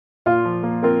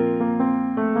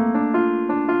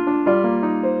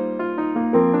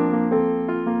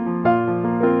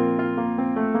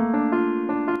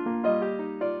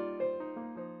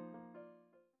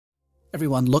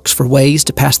Everyone looks for ways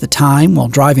to pass the time while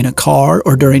driving a car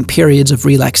or during periods of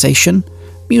relaxation.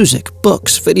 Music,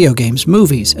 books, video games,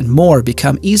 movies, and more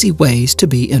become easy ways to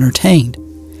be entertained.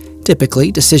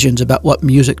 Typically, decisions about what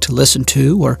music to listen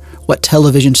to or what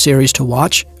television series to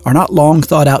watch are not long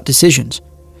thought-out decisions.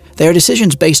 They are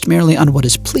decisions based merely on what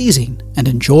is pleasing and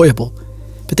enjoyable,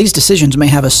 but these decisions may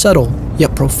have a subtle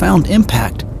yet profound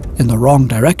impact in the wrong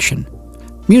direction.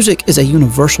 Music is a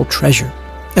universal treasure.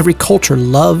 Every culture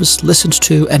loves, listens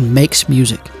to, and makes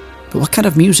music. But what kind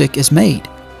of music is made?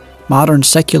 Modern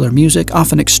secular music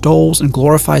often extols and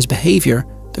glorifies behavior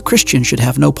the Christian should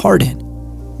have no part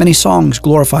in. Many songs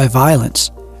glorify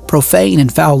violence. Profane and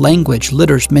foul language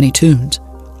litters many tunes.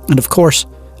 And of course,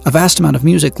 a vast amount of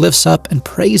music lifts up and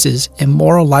praises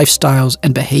immoral lifestyles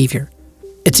and behavior.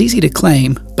 It's easy to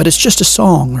claim, but it's just a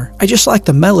song, or I just like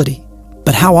the melody.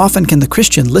 But how often can the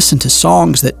Christian listen to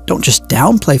songs that don't just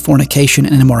downplay fornication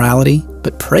and immorality,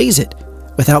 but praise it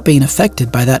without being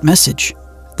affected by that message?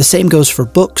 The same goes for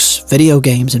books, video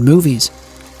games, and movies.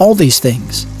 All these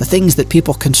things, the things that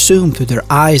people consume through their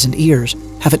eyes and ears,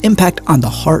 have an impact on the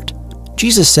heart.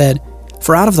 Jesus said,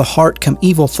 "For out of the heart come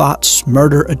evil thoughts,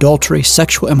 murder, adultery,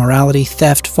 sexual immorality,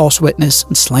 theft, false witness,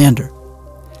 and slander."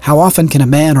 How often can a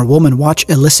man or woman watch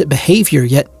illicit behavior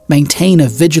yet maintain a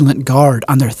vigilant guard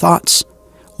on their thoughts?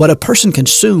 What a person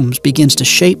consumes begins to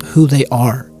shape who they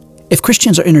are. If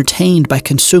Christians are entertained by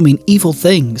consuming evil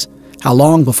things, how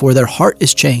long before their heart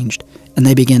is changed and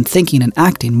they begin thinking and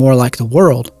acting more like the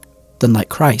world than like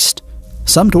Christ?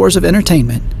 Some doors of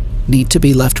entertainment need to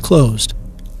be left closed.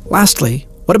 Lastly,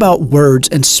 what about words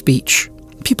and speech?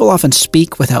 People often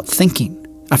speak without thinking.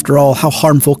 After all, how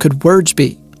harmful could words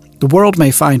be? The world may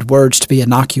find words to be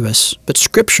innocuous, but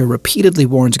Scripture repeatedly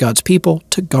warns God's people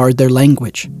to guard their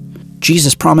language.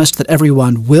 Jesus promised that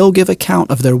everyone will give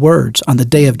account of their words on the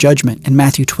day of judgment in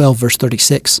Matthew 12, verse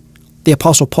 36. The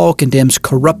Apostle Paul condemns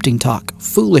corrupting talk,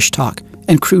 foolish talk,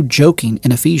 and crude joking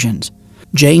in Ephesians.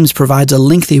 James provides a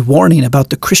lengthy warning about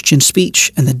the Christian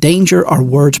speech and the danger our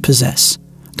words possess.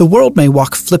 The world may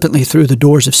walk flippantly through the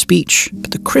doors of speech, but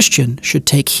the Christian should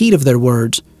take heed of their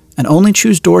words and only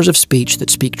choose doors of speech that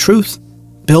speak truth,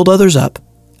 build others up,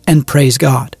 and praise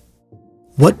God.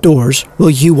 What doors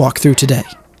will you walk through today?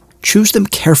 Choose them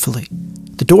carefully.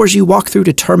 The doors you walk through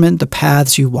determine the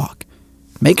paths you walk.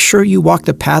 Make sure you walk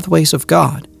the pathways of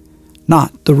God,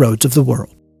 not the roads of the world.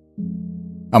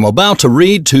 I'm about to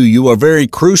read to you a very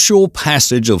crucial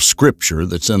passage of Scripture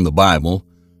that's in the Bible.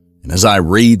 And as I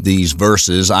read these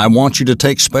verses, I want you to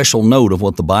take special note of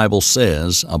what the Bible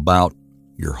says about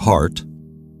your heart,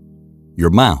 your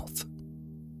mouth,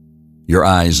 your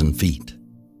eyes and feet.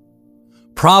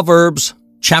 Proverbs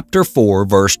chapter 4,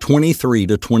 verse 23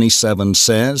 to 27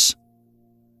 says,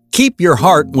 "Keep your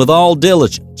heart with all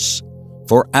diligence,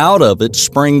 for out of it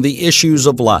spring the issues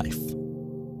of life.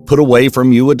 Put away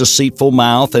from you a deceitful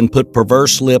mouth, and put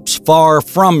perverse lips far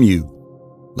from you.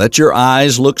 Let your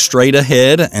eyes look straight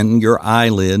ahead, and your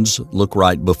eyelids look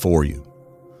right before you.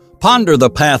 Ponder the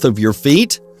path of your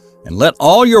feet, and let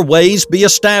all your ways be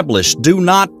established. Do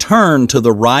not turn to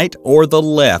the right or the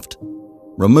left.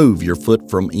 Remove your foot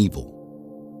from evil."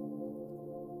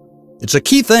 It's a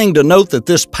key thing to note that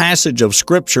this passage of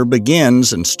Scripture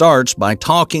begins and starts by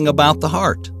talking about the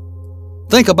heart.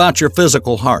 Think about your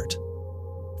physical heart.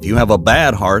 If you have a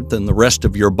bad heart, then the rest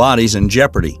of your body's in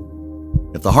jeopardy.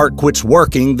 If the heart quits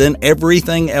working, then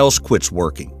everything else quits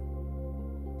working.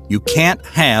 You can't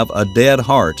have a dead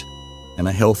heart and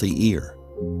a healthy ear.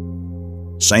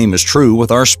 Same is true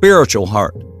with our spiritual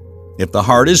heart. If the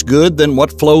heart is good, then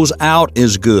what flows out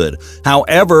is good.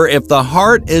 However, if the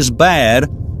heart is bad,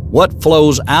 what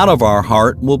flows out of our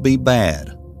heart will be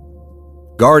bad.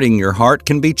 Guarding your heart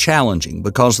can be challenging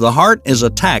because the heart is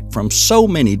attacked from so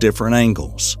many different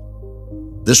angles.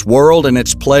 This world and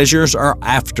its pleasures are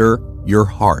after your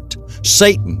heart.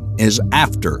 Satan is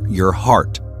after your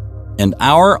heart. And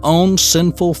our own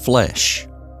sinful flesh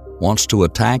wants to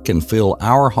attack and fill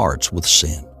our hearts with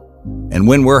sin. And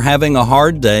when we're having a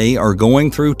hard day or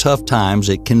going through tough times,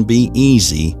 it can be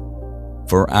easy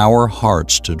for our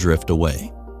hearts to drift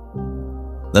away.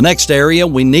 The next area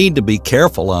we need to be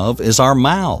careful of is our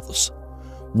mouths.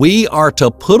 We are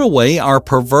to put away our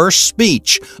perverse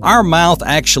speech. Our mouth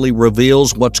actually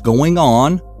reveals what's going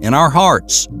on in our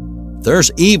hearts. If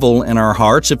there's evil in our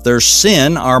hearts, if there's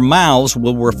sin, our mouths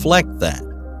will reflect that.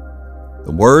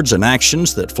 The words and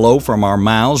actions that flow from our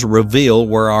mouths reveal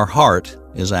where our heart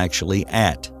is actually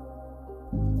at.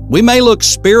 We may look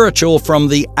spiritual from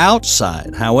the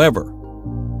outside, however,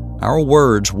 our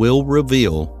words will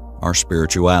reveal our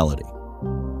spirituality.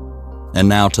 And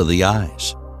now to the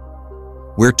eyes.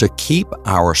 We're to keep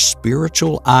our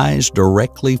spiritual eyes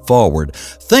directly forward.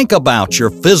 Think about your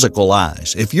physical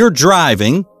eyes. If you're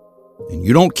driving and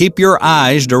you don't keep your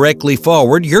eyes directly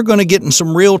forward, you're going to get in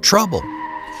some real trouble.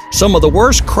 Some of the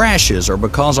worst crashes are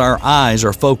because our eyes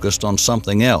are focused on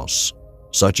something else,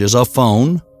 such as a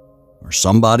phone or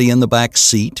somebody in the back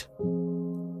seat.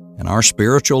 And our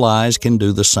spiritual eyes can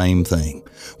do the same thing.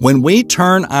 When we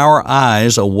turn our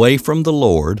eyes away from the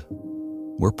Lord,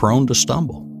 we're prone to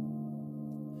stumble.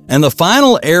 And the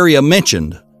final area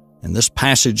mentioned in this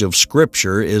passage of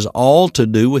Scripture is all to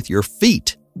do with your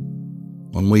feet.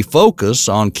 When we focus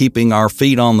on keeping our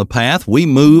feet on the path, we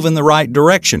move in the right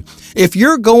direction. If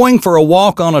you're going for a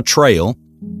walk on a trail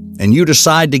and you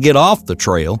decide to get off the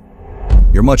trail,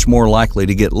 you're much more likely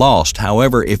to get lost.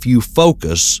 However, if you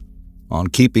focus on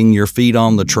keeping your feet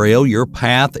on the trail, your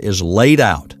path is laid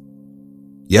out.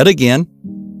 Yet again,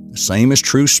 the same is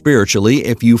true spiritually.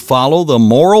 If you follow the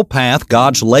moral path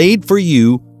God's laid for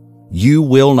you, you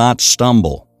will not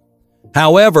stumble.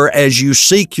 However, as you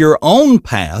seek your own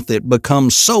path, it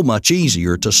becomes so much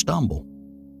easier to stumble.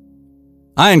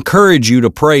 I encourage you to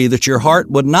pray that your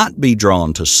heart would not be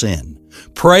drawn to sin.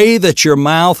 Pray that your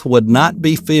mouth would not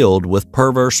be filled with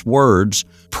perverse words.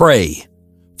 Pray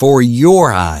for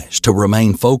your eyes to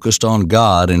remain focused on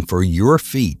God and for your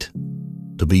feet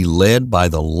to be led by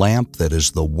the lamp that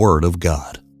is the Word of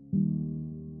God.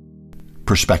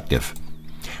 Perspective.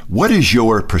 What is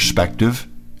your perspective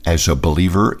as a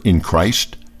believer in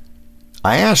Christ?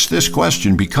 I ask this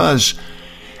question because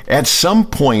at some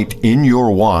point in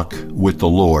your walk with the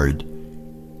Lord,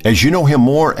 as you know Him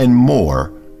more and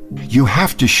more, you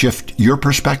have to shift your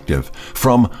perspective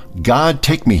from, God,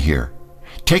 take me here,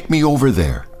 take me over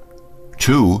there,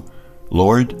 to,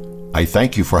 Lord, I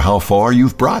thank you for how far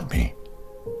you've brought me.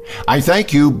 I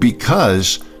thank you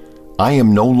because I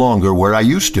am no longer where I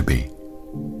used to be.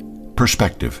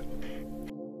 Perspective.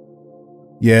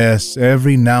 Yes,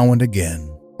 every now and again,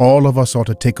 all of us ought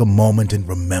to take a moment and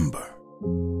remember.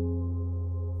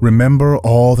 Remember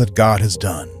all that God has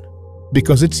done,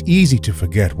 because it's easy to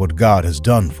forget what God has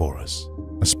done for us,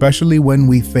 especially when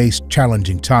we face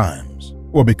challenging times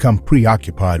or become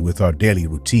preoccupied with our daily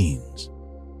routines.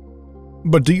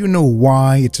 But do you know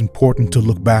why it's important to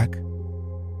look back?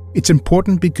 It's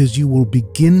important because you will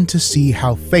begin to see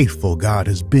how faithful God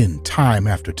has been time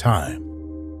after time.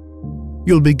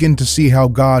 You'll begin to see how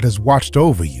God has watched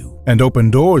over you and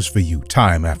opened doors for you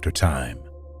time after time.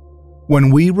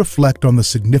 When we reflect on the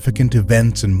significant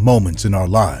events and moments in our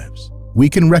lives, we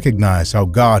can recognize how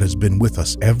God has been with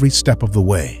us every step of the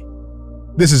way.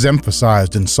 This is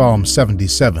emphasized in Psalm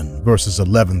 77, verses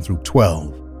 11 through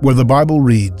 12, where the Bible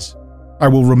reads, I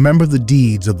will remember the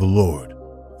deeds of the Lord.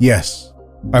 Yes,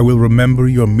 I will remember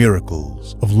your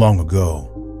miracles of long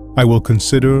ago. I will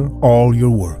consider all your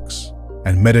works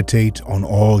and meditate on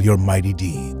all your mighty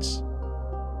deeds.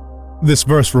 This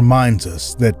verse reminds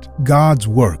us that God's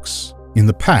works in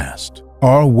the past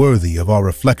are worthy of our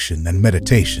reflection and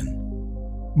meditation.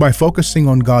 By focusing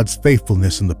on God's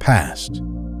faithfulness in the past,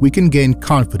 we can gain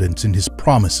confidence in His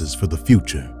promises for the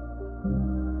future.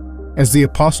 As the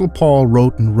Apostle Paul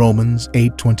wrote in Romans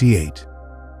 8:28,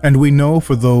 and we know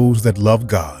for those that love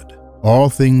God, all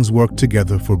things work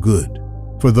together for good,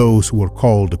 for those who are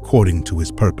called according to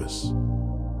His purpose.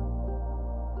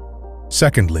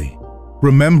 Secondly,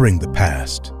 remembering the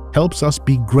past helps us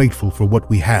be grateful for what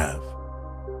we have.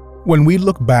 When we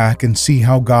look back and see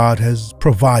how God has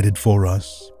provided for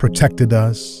us, protected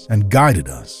us, and guided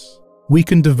us, we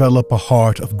can develop a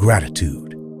heart of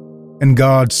gratitude. And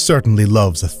God certainly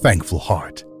loves a thankful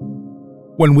heart.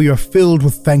 When we are filled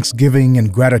with thanksgiving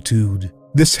and gratitude,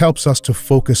 this helps us to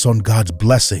focus on God's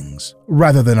blessings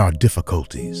rather than our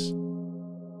difficulties.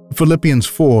 Philippians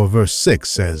 4 verse 6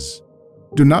 says,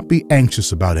 Do not be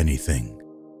anxious about anything,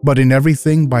 but in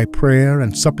everything by prayer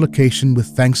and supplication with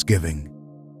thanksgiving,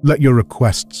 let your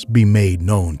requests be made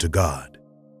known to God.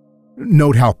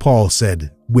 Note how Paul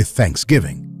said, with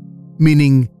thanksgiving,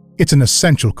 meaning it's an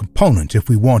essential component if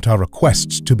we want our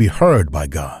requests to be heard by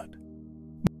God.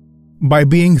 By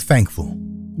being thankful,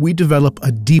 we develop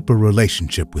a deeper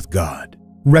relationship with God,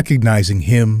 recognizing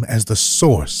Him as the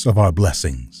source of our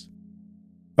blessings.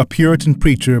 A Puritan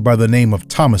preacher by the name of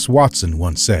Thomas Watson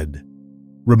once said,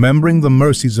 remembering the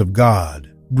mercies of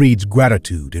God breeds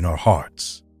gratitude in our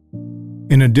hearts.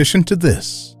 In addition to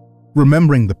this,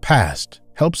 remembering the past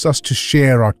helps us to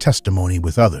share our testimony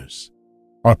with others.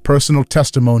 Our personal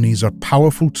testimonies are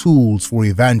powerful tools for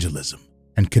evangelism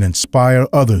and can inspire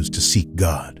others to seek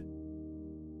God.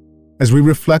 As we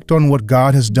reflect on what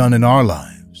God has done in our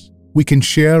lives, we can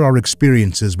share our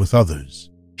experiences with others,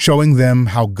 showing them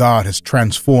how God has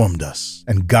transformed us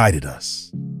and guided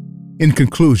us. In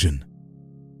conclusion,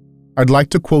 I'd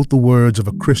like to quote the words of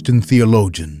a Christian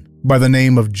theologian by the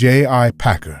name of J.I.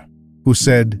 Packer, who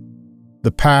said,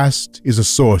 "The past is a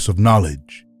source of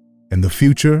knowledge, and the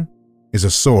future is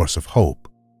a source of hope.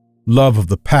 Love of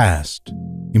the past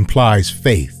implies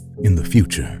faith in the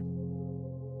future."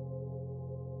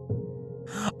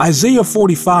 Isaiah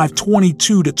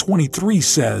 45:22-23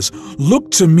 says,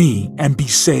 "Look to me and be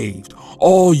saved,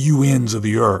 all you ends of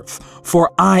the earth,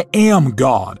 for I am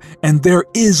God, and there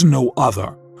is no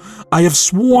other. I have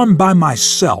sworn by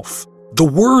myself, the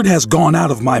word has gone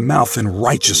out of my mouth in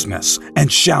righteousness,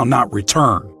 and shall not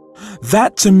return.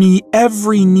 That to me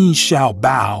every knee shall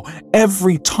bow,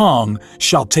 every tongue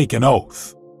shall take an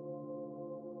oath."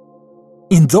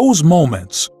 In those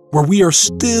moments where we are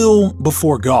still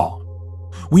before God,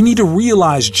 we need to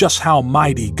realize just how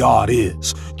mighty God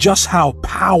is, just how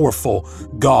powerful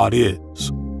God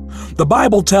is. The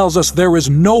Bible tells us there is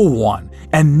no one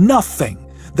and nothing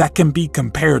that can be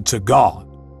compared to God.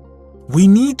 We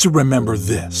need to remember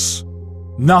this: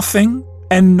 nothing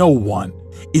and no one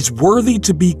is worthy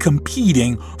to be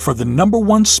competing for the number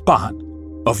one spot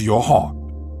of your heart.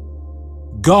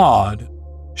 God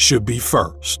should be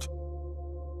first.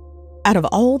 Out of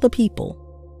all the people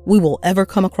we will ever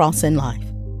come across in life,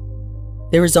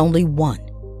 there is only one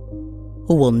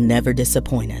who will never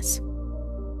disappoint us.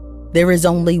 There is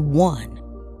only one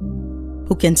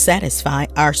who can satisfy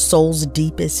our soul's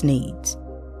deepest needs.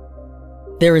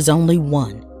 There is only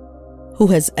one who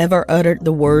has ever uttered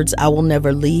the words, "I will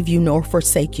never leave you nor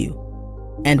forsake you,"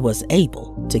 and was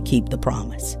able to keep the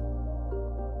promise.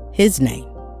 His name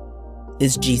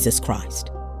is Jesus Christ.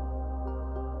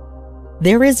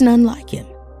 There is none like him.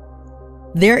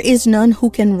 There is none who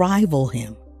can rival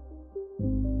him.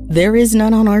 There is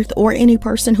none on earth or any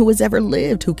person who has ever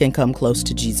lived who can come close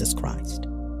to Jesus Christ.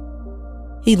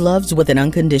 He loves with an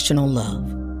unconditional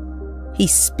love. He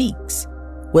speaks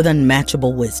with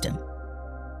unmatchable wisdom.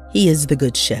 He is the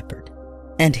Good Shepherd,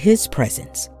 and his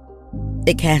presence,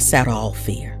 it casts out all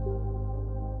fear.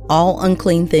 All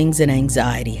unclean things and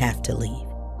anxiety have to leave.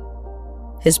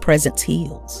 His presence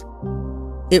heals.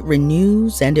 It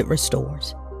renews and it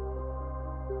restores.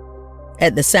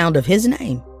 At the sound of his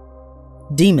name,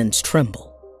 demons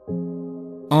tremble.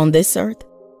 On this earth,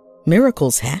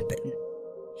 miracles happen,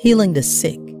 healing the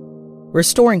sick,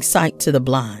 restoring sight to the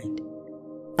blind,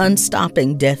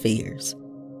 unstopping deaf ears.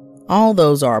 All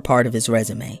those are a part of his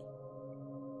resume.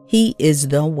 He is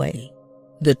the way,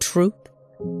 the truth,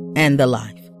 and the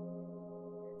life.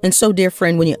 And so, dear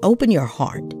friend, when you open your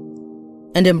heart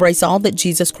and embrace all that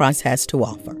Jesus Christ has to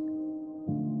offer,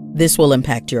 this will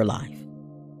impact your life.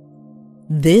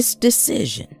 This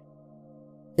decision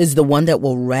is the one that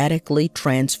will radically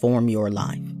transform your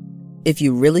life if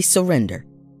you really surrender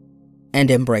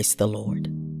and embrace the Lord.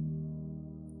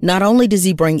 Not only does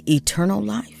he bring eternal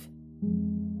life,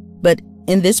 but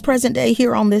in this present day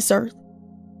here on this earth,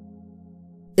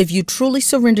 if you truly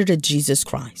surrender to Jesus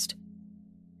Christ,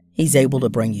 he's able to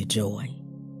bring you joy.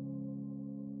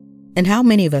 And how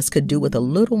many of us could do with a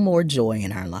little more joy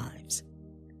in our lives?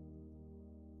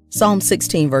 Psalm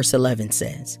 16 verse 11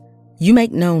 says, "You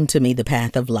make known to me the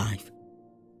path of life.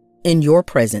 In your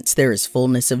presence there is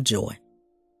fullness of joy.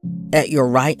 At your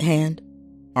right hand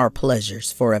are pleasures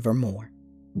forevermore."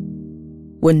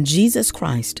 When Jesus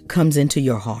Christ comes into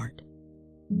your heart,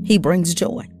 he brings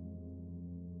joy.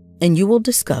 And you will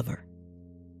discover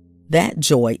that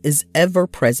joy is ever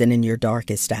present in your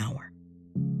darkest hour.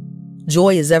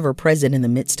 Joy is ever present in the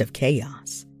midst of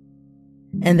chaos.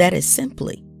 And that is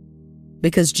simply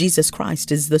because Jesus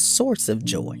Christ is the source of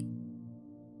joy.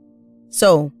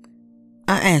 So,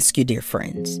 I ask you, dear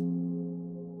friends,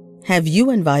 have you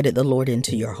invited the Lord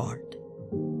into your heart?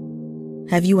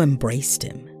 Have you embraced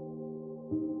him?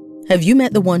 Have you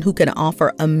met the one who can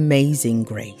offer amazing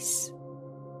grace?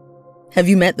 Have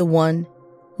you met the one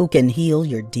who can heal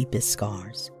your deepest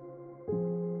scars?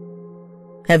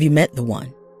 Have you met the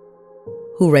one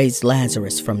who raised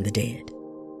Lazarus from the dead?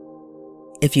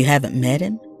 If you haven't met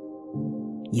him,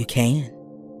 you can.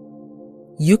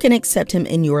 You can accept him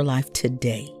in your life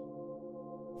today,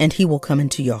 and he will come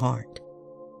into your heart.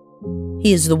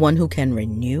 He is the one who can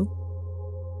renew,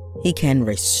 he can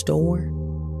restore,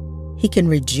 he can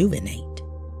rejuvenate.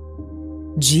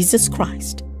 Jesus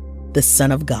Christ, the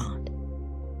Son of God,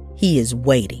 he is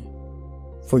waiting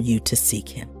for you to seek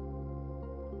him.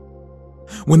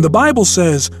 When the Bible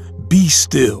says, "Be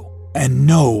still and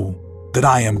know that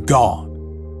I am God,"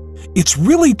 it's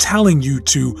really telling you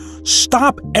to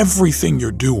stop everything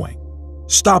you're doing.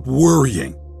 Stop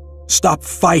worrying. Stop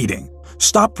fighting.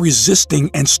 Stop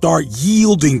resisting and start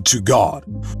yielding to God.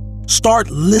 Start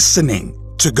listening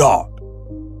to God.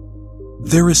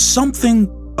 There is something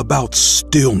about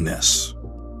stillness.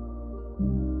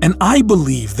 And I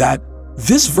believe that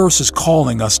this verse is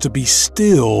calling us to be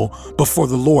still before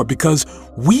the Lord because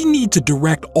we need to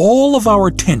direct all of our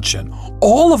attention,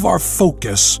 all of our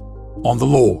focus on the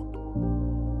Lord.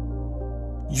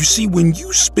 You see, when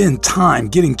you spend time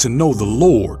getting to know the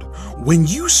Lord, when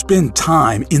you spend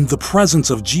time in the presence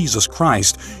of Jesus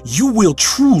Christ, you will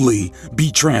truly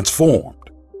be transformed.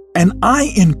 And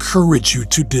I encourage you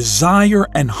to desire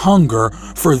and hunger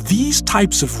for these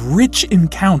types of rich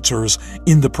encounters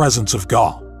in the presence of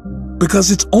God.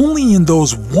 Because it's only in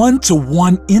those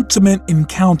one-to-one intimate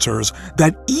encounters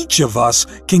that each of us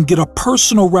can get a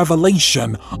personal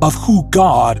revelation of who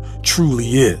God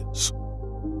truly is.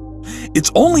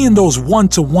 It's only in those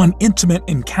one-to-one intimate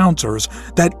encounters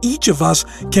that each of us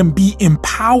can be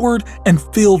empowered and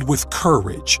filled with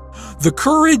courage. The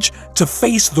courage to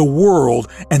face the world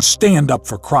and stand up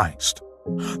for Christ.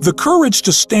 The courage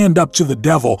to stand up to the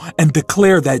devil and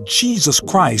declare that Jesus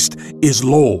Christ is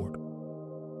Lord.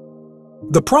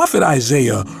 The prophet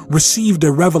Isaiah received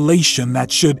a revelation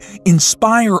that should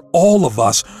inspire all of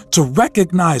us to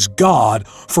recognize God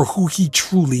for who He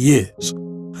truly is.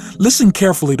 Listen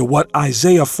carefully to what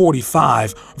Isaiah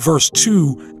 45, verse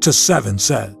 2 to 7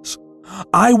 says.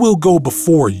 I will go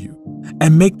before you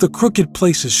and make the crooked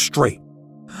places straight.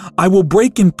 I will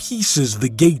break in pieces the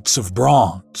gates of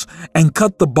bronze and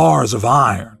cut the bars of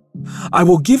iron. I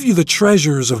will give you the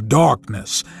treasures of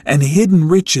darkness and hidden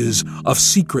riches of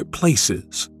secret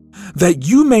places, that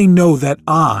you may know that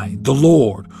I, the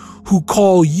Lord, who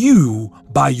call you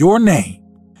by your name,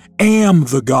 am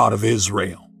the God of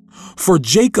Israel, for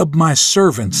Jacob my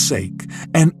servant's sake,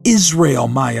 and Israel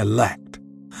my elect.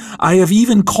 I have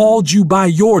even called you by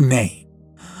your name.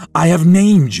 I have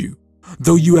named you,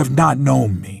 though you have not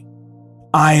known me.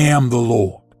 I am the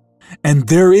Lord, and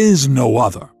there is no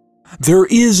other. There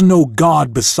is no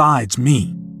God besides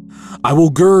me. I will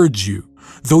gird you,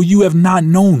 though you have not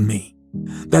known me,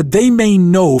 that they may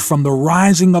know from the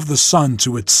rising of the sun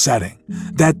to its setting,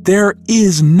 that there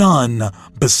is none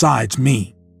besides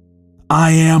me.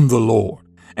 I am the Lord,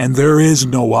 and there is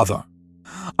no other.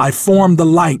 I form the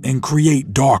light and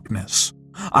create darkness.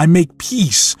 I make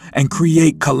peace and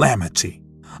create calamity.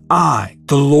 I,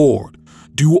 the Lord,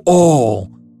 do all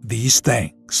these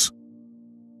things.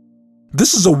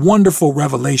 This is a wonderful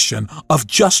revelation of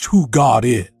just who God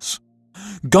is.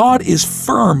 God is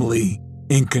firmly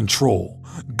in control.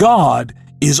 God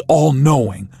is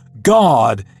all-knowing.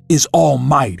 God is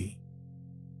almighty.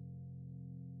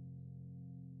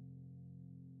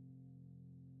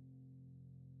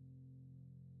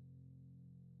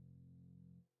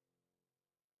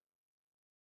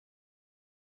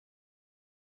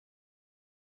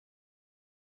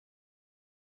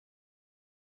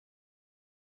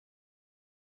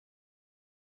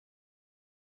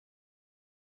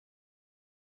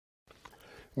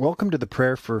 Welcome to the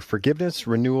prayer for forgiveness,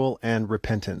 renewal, and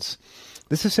repentance.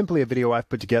 This is simply a video I've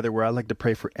put together where I like to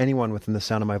pray for anyone within the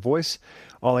sound of my voice.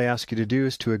 All I ask you to do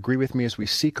is to agree with me as we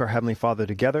seek our Heavenly Father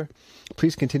together.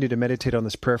 Please continue to meditate on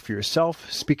this prayer for yourself,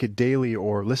 speak it daily,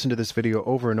 or listen to this video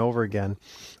over and over again,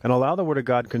 and allow the Word of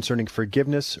God concerning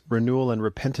forgiveness, renewal, and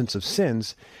repentance of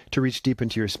sins to reach deep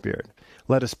into your spirit.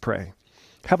 Let us pray.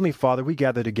 Heavenly Father, we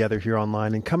gather together here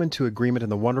online and come into agreement in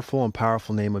the wonderful and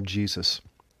powerful name of Jesus.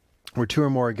 Where two or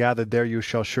more are gathered, there you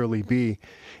shall surely be,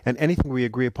 and anything we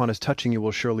agree upon as touching you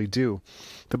will surely do.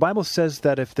 The Bible says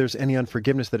that if there's any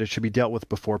unforgiveness, that it should be dealt with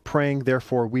before praying.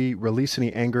 Therefore, we release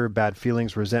any anger, bad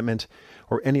feelings, resentment,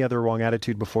 or any other wrong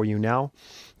attitude before you now.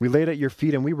 We lay it at your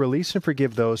feet, and we release and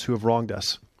forgive those who have wronged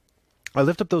us. I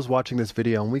lift up those watching this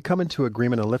video, and we come into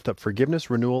agreement and lift up forgiveness,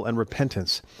 renewal, and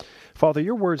repentance. Father,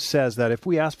 your word says that if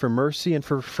we ask for mercy and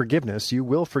for forgiveness, you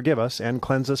will forgive us and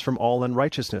cleanse us from all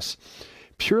unrighteousness.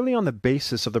 Purely on the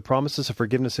basis of the promises of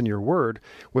forgiveness in your word,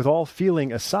 with all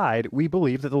feeling aside, we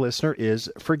believe that the listener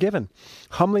is forgiven.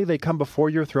 Humbly they come before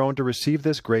your throne to receive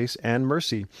this grace and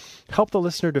mercy. Help the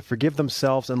listener to forgive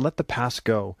themselves and let the past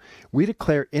go. We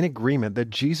declare in agreement that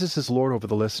Jesus is Lord over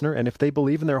the listener, and if they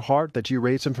believe in their heart that you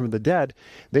raised him from the dead,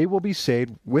 they will be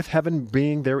saved, with heaven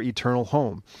being their eternal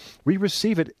home. We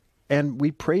receive it, and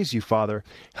we praise you, Father.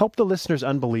 Help the listener's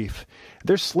unbelief.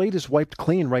 Their slate is wiped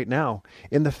clean right now.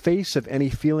 In the face of any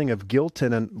feeling of guilt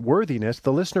and unworthiness,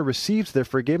 the listener receives their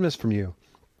forgiveness from you.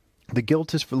 The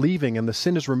guilt is for leaving and the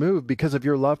sin is removed because of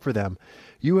your love for them.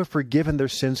 You have forgiven their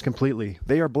sins completely.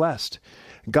 They are blessed.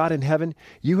 God in heaven,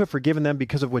 you have forgiven them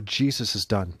because of what Jesus has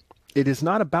done. It is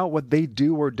not about what they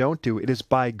do or don't do. It is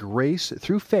by grace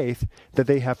through faith that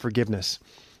they have forgiveness.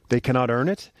 They cannot earn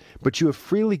it, but you have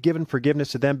freely given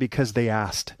forgiveness to them because they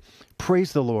asked.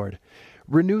 Praise the Lord.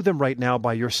 Renew them right now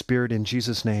by your Spirit in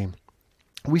Jesus' name.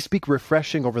 We speak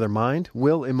refreshing over their mind,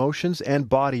 will, emotions, and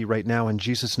body right now in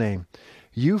Jesus' name.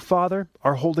 You, Father,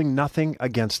 are holding nothing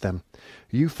against them.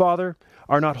 You, Father,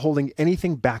 are not holding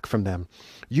anything back from them.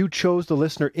 You chose the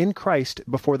listener in Christ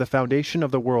before the foundation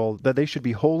of the world that they should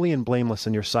be holy and blameless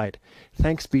in your sight.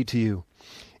 Thanks be to you.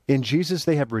 In Jesus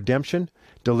they have redemption,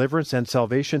 deliverance, and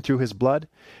salvation through his blood,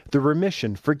 the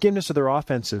remission, forgiveness of their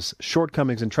offenses,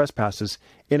 shortcomings, and trespasses,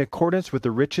 in accordance with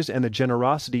the riches and the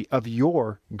generosity of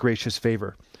your gracious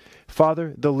favor.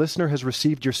 Father, the listener has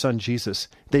received your Son Jesus.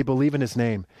 They believe in his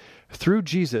name. Through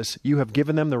Jesus, you have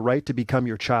given them the right to become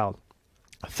your child.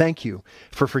 Thank you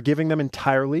for forgiving them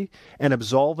entirely and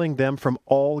absolving them from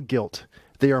all guilt.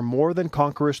 They are more than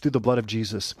conquerors through the blood of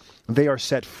Jesus. They are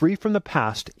set free from the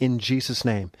past in Jesus'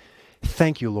 name.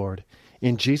 Thank you, Lord.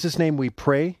 In Jesus' name we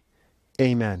pray.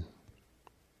 Amen.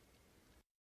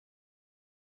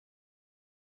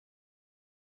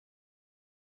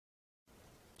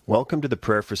 Welcome to the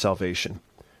Prayer for Salvation.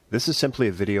 This is simply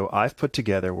a video I've put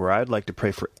together where I'd like to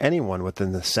pray for anyone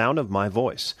within the sound of my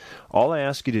voice. All I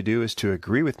ask you to do is to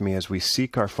agree with me as we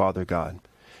seek our Father God.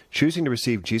 Choosing to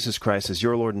receive Jesus Christ as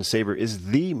your Lord and Savior is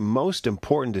the most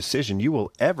important decision you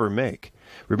will ever make.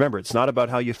 Remember, it's not about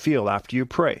how you feel after you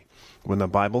pray. When the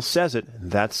Bible says it,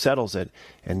 that settles it,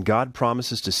 and God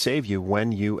promises to save you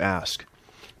when you ask.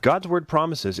 God's word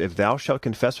promises, if thou shalt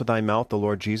confess with thy mouth the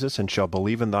Lord Jesus, and shalt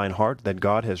believe in thine heart that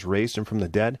God has raised him from the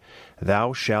dead,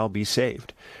 thou shalt be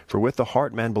saved. For with the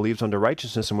heart man believes unto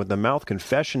righteousness, and with the mouth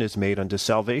confession is made unto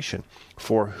salvation.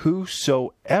 For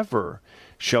whosoever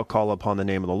shall call upon the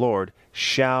name of the Lord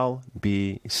shall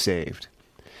be saved.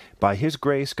 By his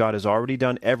grace, God has already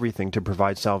done everything to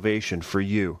provide salvation for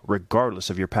you, regardless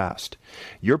of your past.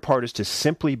 Your part is to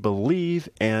simply believe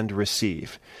and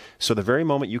receive. So the very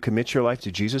moment you commit your life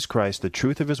to Jesus Christ, the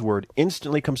truth of his word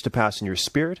instantly comes to pass in your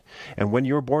spirit, and when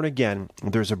you're born again,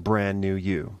 there's a brand new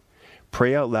you.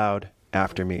 Pray out loud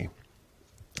after me.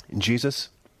 Jesus,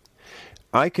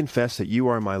 I confess that you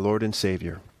are my Lord and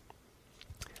Savior.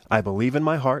 I believe in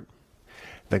my heart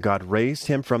that God raised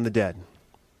him from the dead.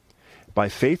 By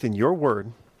faith in your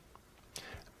word,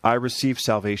 I receive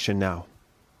salvation now.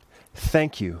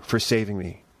 Thank you for saving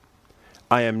me.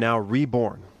 I am now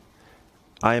reborn.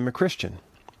 I am a Christian,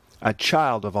 a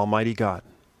child of Almighty God.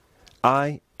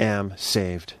 I am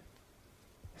saved.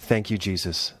 Thank you,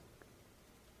 Jesus.